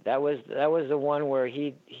 That was the one where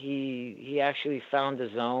he actually found the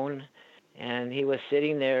zone, and he was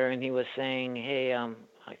sitting there and he was saying, "Hey, I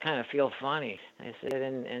kind of feel funny." I said,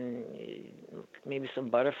 "And maybe some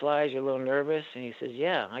butterflies. You're a little nervous?" And he says,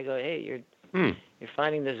 "Yeah." I go, "Hey, you're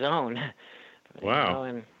finding the zone." Wow.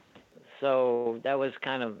 And so that was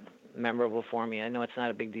kind of memorable for me. I know it's not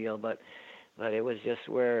a big deal, but it was just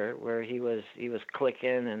where he was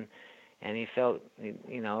clicking, and he felt,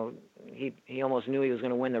 he almost knew he was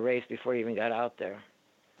going to win the race before he even got out there.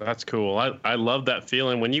 That's cool. I love that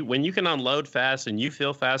feeling when you can unload fast and you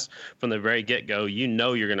feel fast from the very get go. You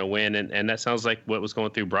know you're going to win, and that sounds like what was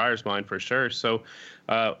going through Breyer's mind for sure. So,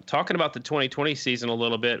 talking about the 2020 season a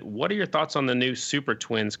little bit, what are your thoughts on the new Super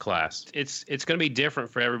Twins class? It's going to be different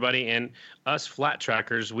for everybody, and us flat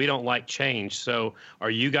trackers, we don't like change. So, are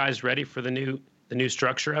you guys ready for the new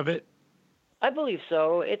structure of it? I believe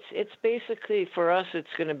so. It's basically, for us,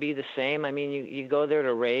 it's going to be the same. I mean, you go there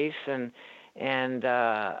to race, and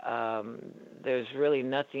there's really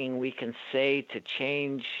nothing we can say to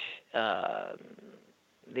change the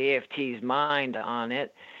AFT's mind on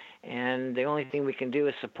it, and the only thing we can do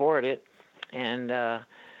is support it. And as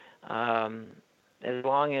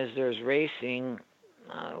long as there's racing,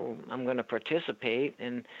 I'm going to participate.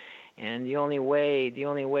 And the only way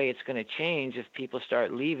it's going to change if people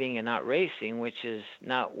start leaving and not racing, which is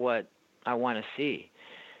not what I want to see.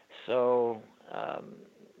 So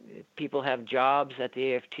people have jobs at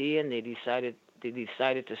the AFT, and they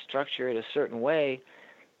decided to structure it a certain way.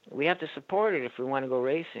 We have to support it if we want to go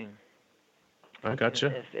racing. I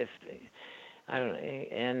gotcha. If I don't know,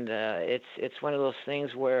 and it's one of those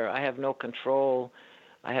things where I have no control.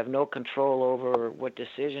 I have no control over what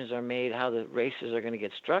decisions are made, how the races are going to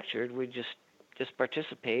get structured. We just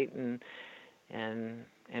participate and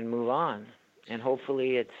move on. And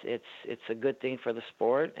hopefully it's a good thing for the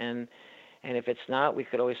sport. And if it's not, we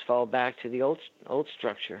could always fall back to the old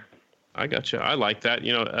structure. I gotcha. I like that.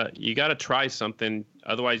 You got to try something.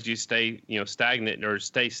 Otherwise, you stay, stagnant or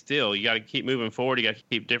stay still. You got to keep moving forward. You got to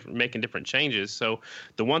keep making different changes. So,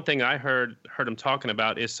 the one thing I heard him talking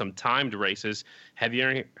about is some timed races. Have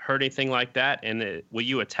you heard anything like that? And will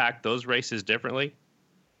you attack those races differently?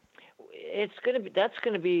 That's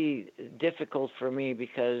gonna be difficult for me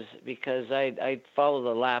because I follow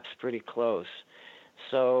the laps pretty close.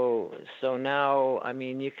 So now, I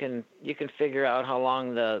mean, you can figure out how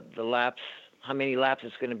long the laps, how many laps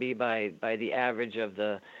it's going to be by the average of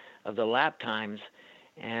the lap times,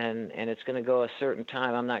 and it's going to go a certain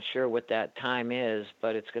time. I'm not sure what that time is,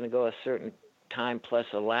 but it's going to go a certain time plus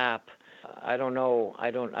a lap. I don't know. I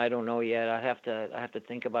don't know yet. I have to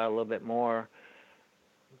think about it a little bit more.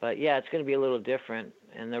 But yeah, it's going to be a little different,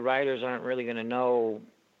 and the riders aren't really going to know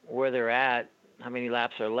where they're at, how many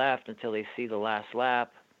laps are left, until they see the last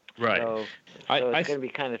lap. Right. So it's going to be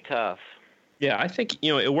kind of tough. Yeah, I think,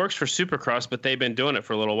 it works for Supercross, but they've been doing it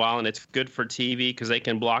for a little while, and it's good for TV because they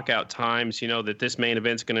can block out times, that this main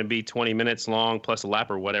event's going to be 20 minutes long plus a lap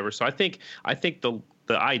or whatever. So I think the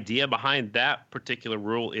idea behind that particular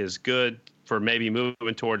rule is good for maybe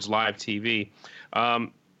moving towards live TV.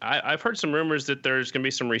 I've heard some rumors that there's going to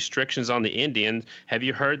be some restrictions on the Indian. Have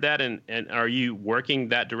you heard that, and are you working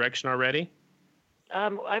that direction already?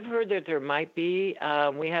 I've heard that there might be.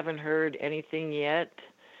 We haven't heard anything yet.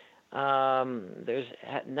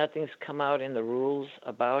 Nothing's come out in the rules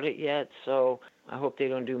about it yet, so I hope they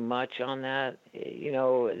don't do much on that.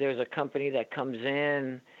 There's a company that comes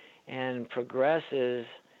in and progresses,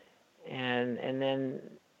 and then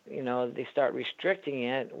they start restricting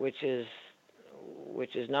it, which is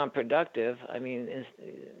non-productive. I mean,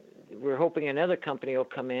 we're hoping another company will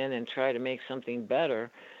come in and try to make something better.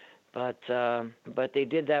 But they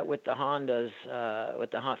did that with the Hondas,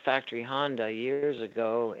 with the factory Honda years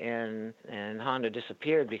ago, and Honda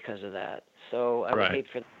disappeared because of that. So I would Right. hate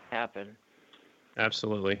for that to happen.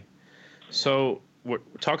 Absolutely. So we're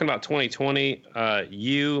talking about 2020.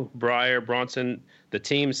 You, Breyer, Bronson, the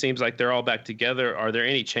team seems like they're all back together. Are there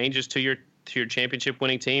any changes to your championship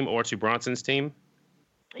winning team or to Bronson's team?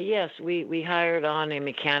 Yes, we hired on a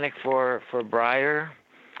mechanic for Breyer.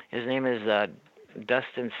 His name is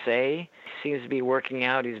Dustin Say. He seems to be working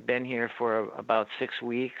out. He's been here for about 6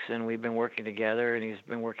 weeks, and we've been working together, and he's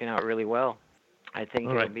been working out really well. I think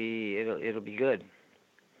All right. it'll be good.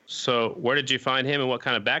 So where did you find him, and what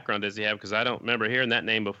kind of background does he have? Because I don't remember hearing that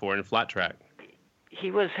name before in flat track.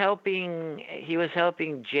 He was helping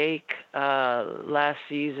Jake last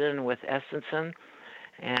season with Estenson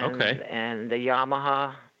and the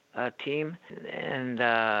Yamaha team, and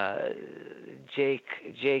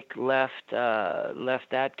Jake left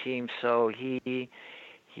that team, so he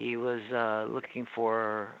was looking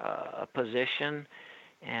for a position,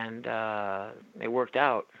 and it worked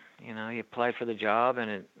out. You know, he applied for the job,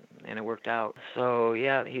 and it worked out. So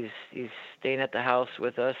yeah, he's staying at the house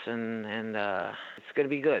with us, and it's going to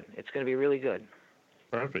be good. It's going to be really good.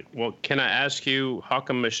 Perfect. Well, can I ask you, how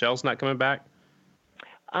come Michelle's not coming back?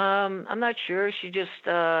 I'm not sure. She just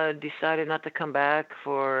decided not to come back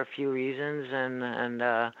for a few reasons, and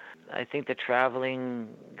I think the traveling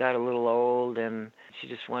got a little old, and she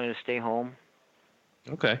just wanted to stay home.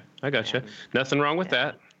 Okay, I gotcha. Nothing wrong with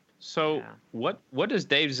that. So what does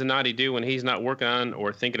Dave Zanotti do when he's not working on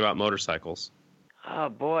or thinking about motorcycles? Oh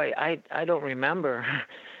boy, I don't remember.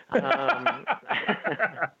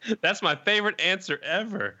 That's my favorite answer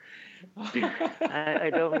ever.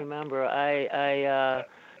 I don't remember. I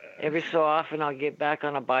every so often I'll get back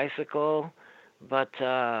on a bicycle, but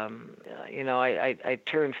you know, I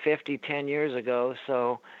turned 50 10 years ago,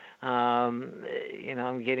 so you know,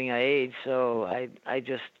 I'm getting age, so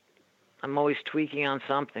I'm always tweaking on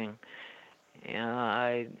something. You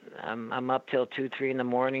know, I'm up till 2, 3 in the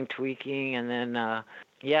morning tweaking, and then I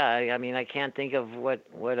mean, I can't think of what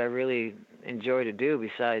I really enjoy to do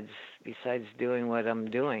besides doing what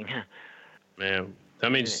I'm doing. Man,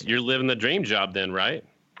 that means you're living the dream job then, right?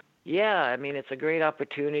 Yeah, I mean, it's a great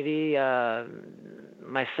opportunity.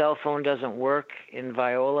 My cell phone doesn't work in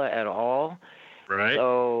Viola at all. Right.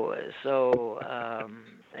 So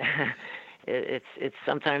it's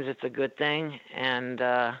sometimes it's a good thing, and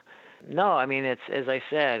no, I mean, it's, as I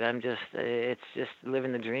said, it's just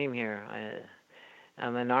living the dream here.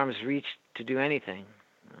 I'm an arm's reach to do anything.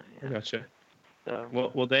 I gotcha. So.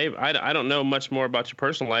 Well, Dave, I don't know much more about your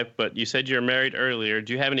personal life, but you said you were married earlier.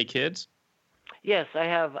 Do you have any kids? Yes, I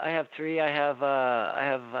have 3. I have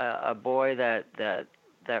a boy that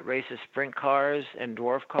races sprint cars and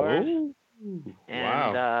dwarf cars. Oh,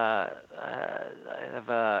 and wow. I have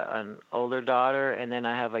an older daughter, and then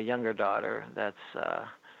I have a younger daughter that's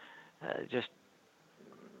just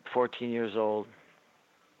 14 years old.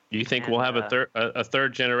 Do you think we'll have a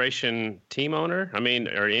third generation team owner? I mean,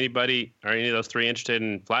 are any of those 3 interested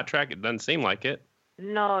in flat track? It doesn't seem like it.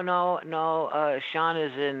 No. Sean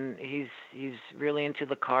is he's really into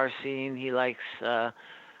the car scene. He likes the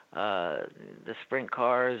sprint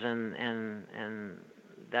cars and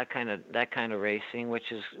that kind of racing,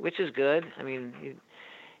 which is good. I mean,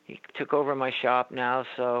 he took over my shop now,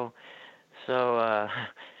 so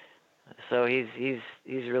he's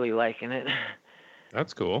really liking it.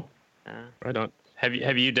 That's cool. Right on. Have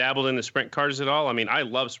you dabbled in the sprint cars at all? I mean, I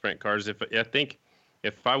love sprint cars. If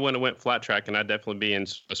I wouldn't have went flat track, and I'd definitely be in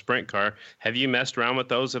a sprint car. Have you messed around with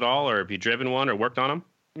those at all, or have you driven one or worked on them?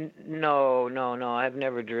 No. I've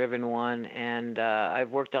never driven one, and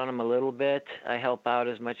I've worked on them a little bit. I help out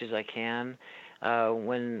as much as I can.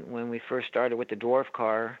 When we first started with the dwarf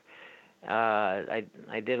car, I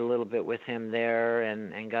did a little bit with him there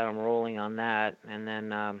and got him rolling on that, and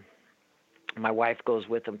then my wife goes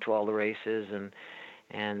with him to all the races,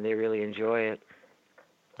 and they really enjoy it.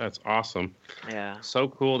 That's awesome. Yeah. So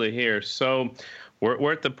cool to hear. So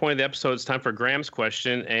we're at the point of the episode. It's time for Graham's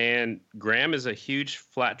question. And Graham is a huge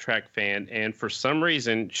flat track fan. And for some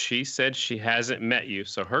reason, she said she hasn't met you.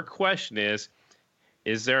 So her question is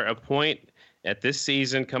there a point at this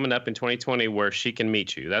season coming up in 2020 where she can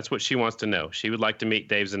meet you? That's what she wants to know. She would like to meet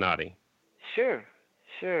Dave Zanotti. Sure.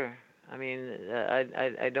 I mean,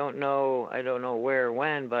 I don't know where or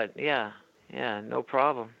when, but yeah, no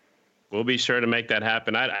problem. We'll be sure to make that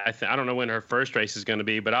happen. I don't know when her first race is going to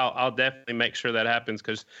be, but I'll definitely make sure that happens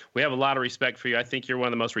because we have a lot of respect for you. I think you're one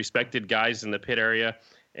of the most respected guys in the pit area,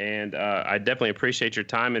 And I definitely appreciate your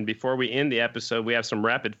time. And before we end the episode, we have some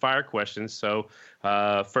rapid fire questions. So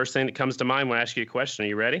first thing that comes to mind when I ask you a question, are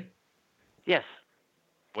you ready? Yes.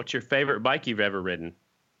 What's your favorite bike you've ever ridden?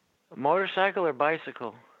 Motorcycle or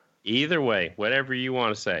bicycle? Either way, whatever you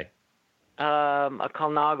want to say. A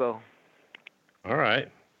Colnago. All right.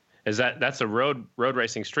 That's a road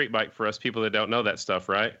racing street bike for us people that don't know that stuff,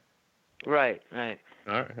 right? Right.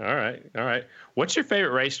 All right. What's your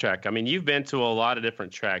favorite racetrack? I mean, you've been to a lot of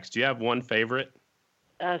different tracks. Do you have one favorite?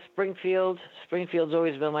 Springfield. Springfield's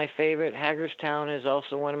always been my favorite. Hagerstown is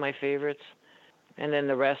also one of my favorites, and then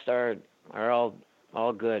the rest are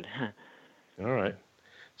all good. All right.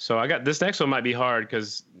 So I got this next one might be hard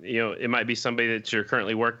because it might be somebody that you're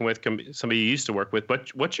currently working with, somebody you used to work with. But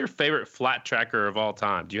what's your favorite flat tracker of all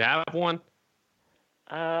time? Do you have one?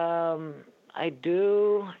 I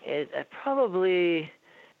do. Probably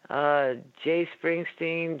Jay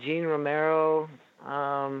Springsteen, Gene Romero,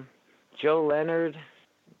 Joe Leonard.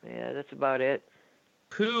 Yeah, that's about it.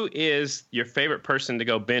 Who is your favorite person to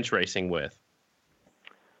go bench racing with?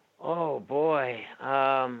 Oh boy,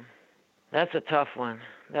 that's a tough one.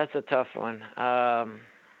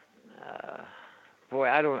 Boy,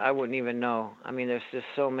 I wouldn't even know. I mean, there's just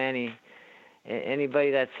so many.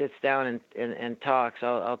 Anybody that sits down and talks,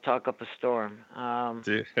 I'll talk up a storm.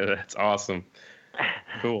 Dude, that's awesome.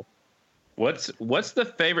 Cool. What's the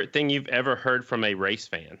favorite thing you've ever heard from a race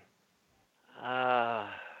fan?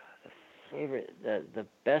 The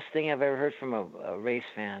best thing I've ever heard from a race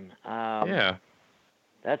fan. Yeah.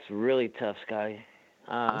 That's really tough, Scotty.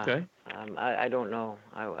 Okay. I don't know.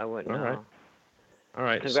 I wouldn't know. All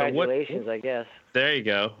right. Congratulations, I guess. There you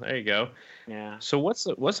go. Yeah. So what's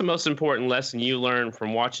the most important lesson you learned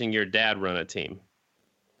from watching your dad run a team?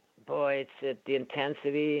 Boy, it's the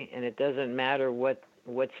intensity, and it doesn't matter what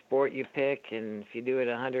sport you pick, and if you do it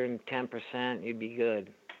 110%, you'd be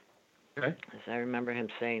good. Okay. I remember him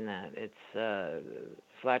saying that. It's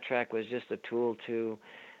flat track was just a tool to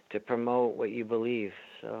promote what you believe.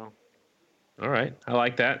 So. All right. I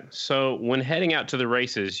like that. So when heading out to the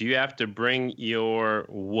races, you have to bring your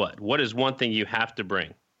what? What is one thing you have to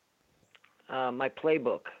bring? My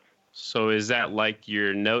playbook. So is that like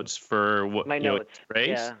your notes for what? My notes.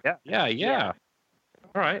 Race? Yeah.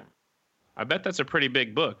 All right. I bet that's a pretty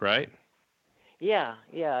big book, right? Yeah.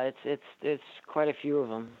 It's quite a few of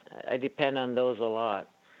them. I depend on those a lot.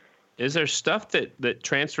 Is there stuff that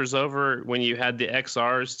transfers over when you had the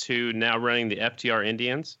XRs to now running the FTR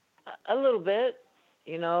Indians? A little bit.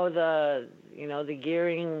 The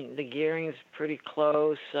gearing's pretty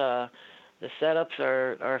close. The setups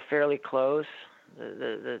are fairly close.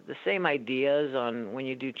 The same ideas on when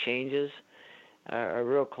you do changes are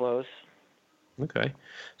real close. Okay.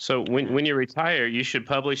 So when you retire, you should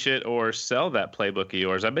publish it or sell that playbook of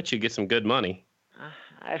yours. I bet you get some good money.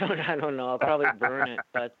 I don't know. I'll probably burn it,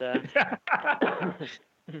 but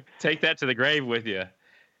take that to the grave with you.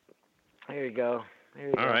 There you go.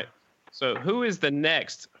 All right. So who is the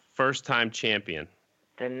next first-time champion?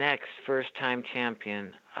 The next first-time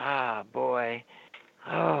champion. Ah, boy.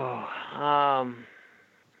 Oh,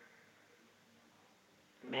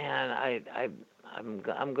 man,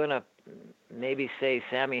 I'm gonna maybe say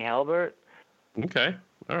Sammy Halbert. Okay.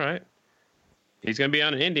 All right. He's gonna be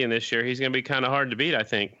on an Indian this year. He's gonna be kind of hard to beat, I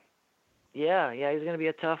think. Yeah, he's gonna be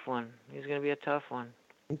a tough one.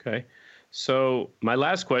 Okay. So my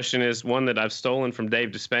last question is one that I've stolen from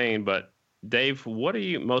Dave Despain, but Dave, what are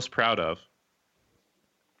you most proud of?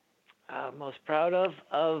 Most proud of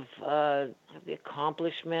the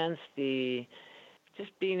accomplishments,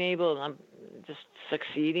 just being able, just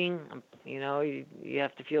succeeding. You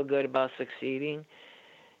have to feel good about succeeding.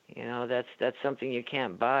 That's something you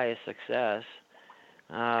can't buy, a success.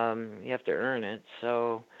 You have to earn it.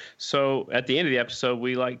 So at the end of the episode,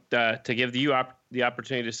 we like to give you the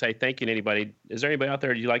opportunity to say thank you to anybody. Is there anybody out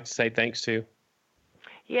there you'd like to say thanks to?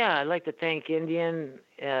 Yeah, I'd like to thank Indian,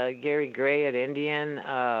 Gary Gray at Indian,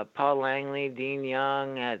 Paul Langley, Dean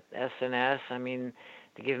Young at SNS. I mean,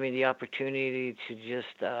 to give me the opportunity to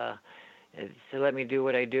just to let me do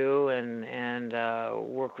what I do and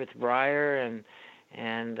work with Breyer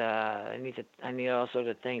and I need also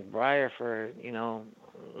to thank Breyer for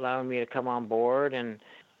allowing me to come on board, and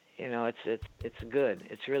it's good.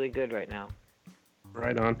 It's really good right now.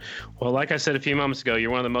 Right on. Well, like I said a few moments ago,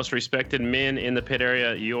 you're one of the most respected men in the pit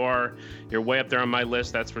area. You're way up there on my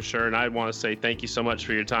list, that's for sure. And I want to say thank you so much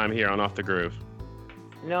for your time here on Off the Groove.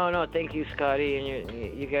 No, thank you, Scotty.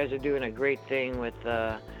 And you guys are doing a great thing with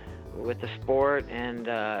the sport. And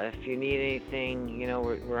if you need anything, you know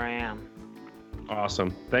where I am.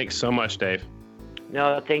 Awesome. Thanks so much, Dave.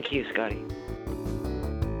 No, thank you, Scotty.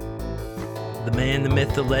 the man, the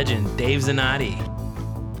myth, the legend, Dave Zanotti.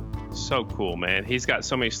 So cool, man. He's got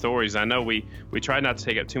so many stories. I know we tried not to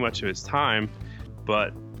take up too much of his time,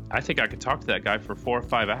 but I think I could talk to that guy for 4 or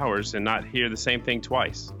 5 hours and not hear the same thing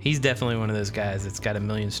twice. He's definitely one of those guys that's got a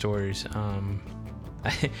million stories.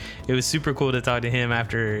 It was super cool to talk to him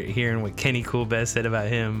after hearing what Kenny Coolbest said about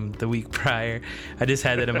him the week prior. I just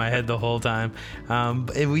had that in my head the whole time.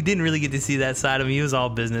 And we didn't really get to see that side of him. He was all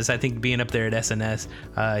business. I think being up there at SNS,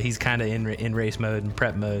 he's kind of in race mode and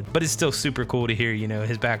prep mode. But it's still super cool to hear,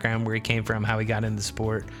 his background, where he came from, how he got into the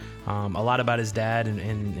sport. A lot about his dad and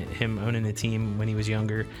him owning a team when he was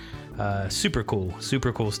younger. Super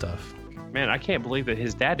cool stuff. Man, I can't believe that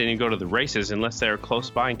his dad didn't go to the races unless they were close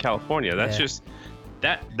by in California. That's just...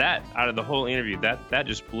 That out of the whole interview, that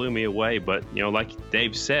just blew me away. But, like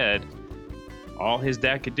Dave said, all his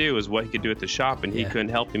dad could do is what he could do at the shop, and he couldn't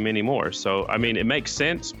help him anymore. So, I mean, it makes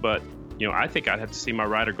sense, but, I think I'd have to see my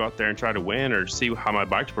rider go out there and try to win or see how my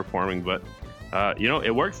bike's performing. But,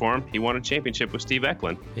 it worked for him. He won a championship with Steve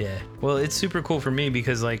Eklund. Yeah. Well, it's super cool for me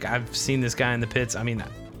because, I've seen this guy in the pits. I mean,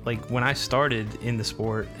 when I started in the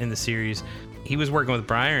sport, in the series, he was working with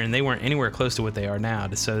Breyer, and they weren't anywhere close to what they are now.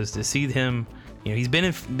 So to see him... he's been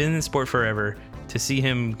in sport forever. To see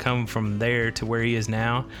him come from there to where he is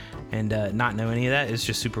now and not know any of that is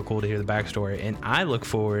just super cool to hear the backstory. And I look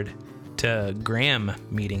forward to Graham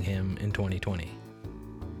meeting him in 2020.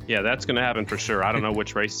 Yeah, that's going to happen for sure. I don't know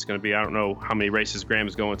which race it's going to be. I don't know how many races Graham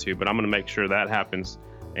is going to, but I'm going to make sure that happens.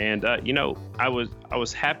 And, I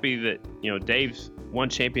was happy that, Dave's won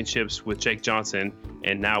championships with Jake Johnson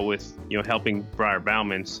and now with, helping Briar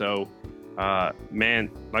Bauman. So, man,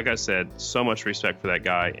 like I said, so much respect for that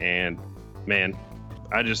guy, and man,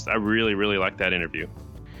 I really, really like that interview.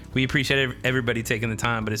 We appreciate everybody taking the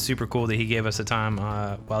time, but it's super cool that he gave us the time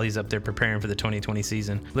while he's up there preparing for the 2020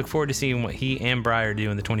 season. Look forward to seeing what he and Breyer do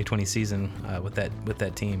in the 2020 season with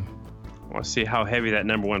that team. I want to see how heavy that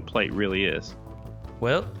number 1 plate really is.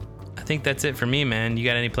 Well, I think that's it for me, man. You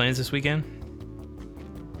got any plans this weekend?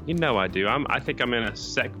 I do. I think I'm in a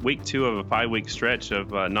week 2 of a 5-week stretch of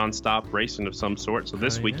nonstop racing of some sort. So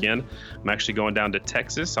this weekend, I'm actually going down to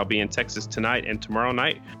Texas. I'll be in Texas tonight and tomorrow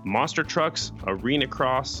night. Monster trucks, arena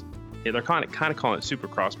cross. Yeah, they're kind of calling it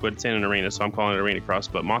Supercross, but it's in an arena, so I'm calling it arena cross.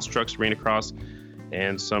 But monster trucks, arena cross,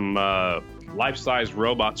 and some life-size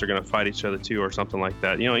robots are going to fight each other too, or something like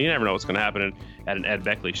that. You never know what's going to happen at an Ed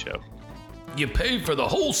Beckley show. You pay for the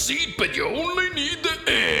whole seat, but you only need the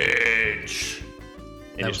edge.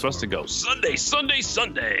 And you're supposed to go Sunday, Sunday,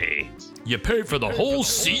 Sunday. You pay for the whole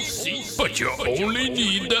seat, but you only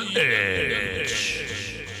need the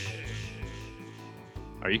edge.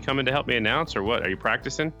 Are you coming to help me announce or what? Are you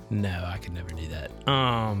practicing? No, I could never do that.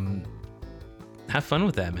 Have fun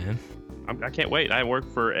with that, man. I can't wait. I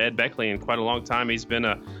worked for Ed Beckley in quite a long time. He's been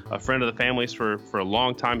a friend of the family's for a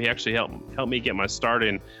long time. He actually helped me get my start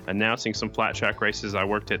in announcing some flat track races. I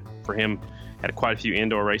worked for him. Had quite a few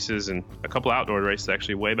indoor races and a couple outdoor races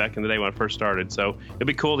actually way back in the day when I first started. So it'd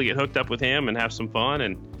be cool to get hooked up with him and have some fun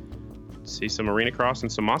and see some arena cross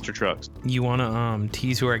and some monster trucks. You want to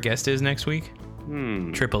tease who our guest is next week?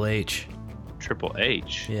 Triple H. Triple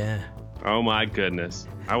H? Yeah. Oh my goodness.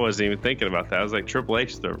 I wasn't even thinking about that. I was like, Triple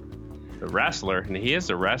H, the wrestler, and he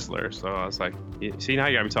is a wrestler. So I was like, see, now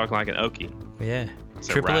you gotta be talking like an Okie. Yeah.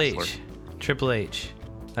 Triple H.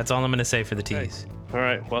 That's all I'm gonna say for the tease. Okay. All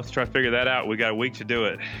right, well, let's try to figure that out. We got a week to do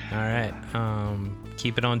it. All right.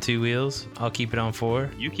 Keep it on 2 wheels. I'll keep it on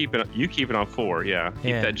 4. You keep it on 4, yeah.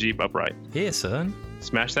 Keep that Jeep upright. Yeah, son.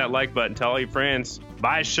 Smash that like button. Tell all your friends.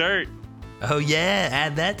 Buy a shirt. Oh, yeah.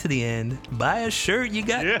 Add that to the end. Buy a shirt. You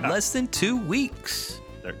got less than 2 weeks.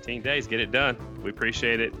 13 days. Get it done. We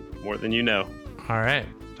appreciate it more than you know. All right.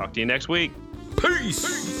 Talk to you next week.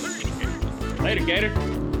 Peace. Later, Gator.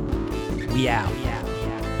 We out.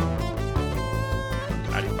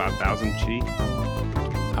 95,000 G. All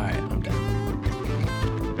right, I'm done.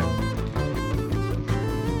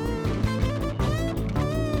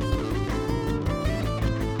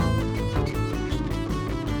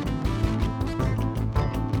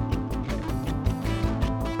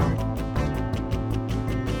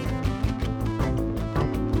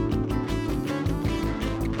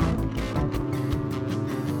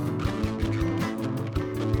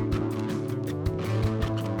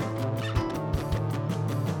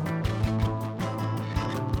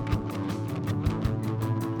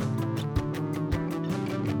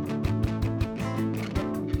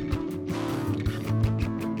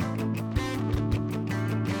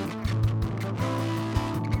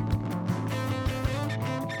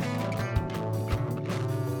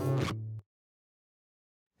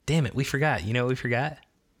 Damn it, we forgot. You know what we forgot?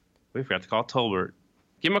 We forgot to call Tolbert.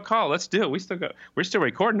 Give him a call. Let's do it. We're still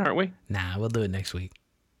recording, aren't we? Nah, we'll do it next week.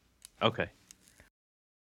 Okay.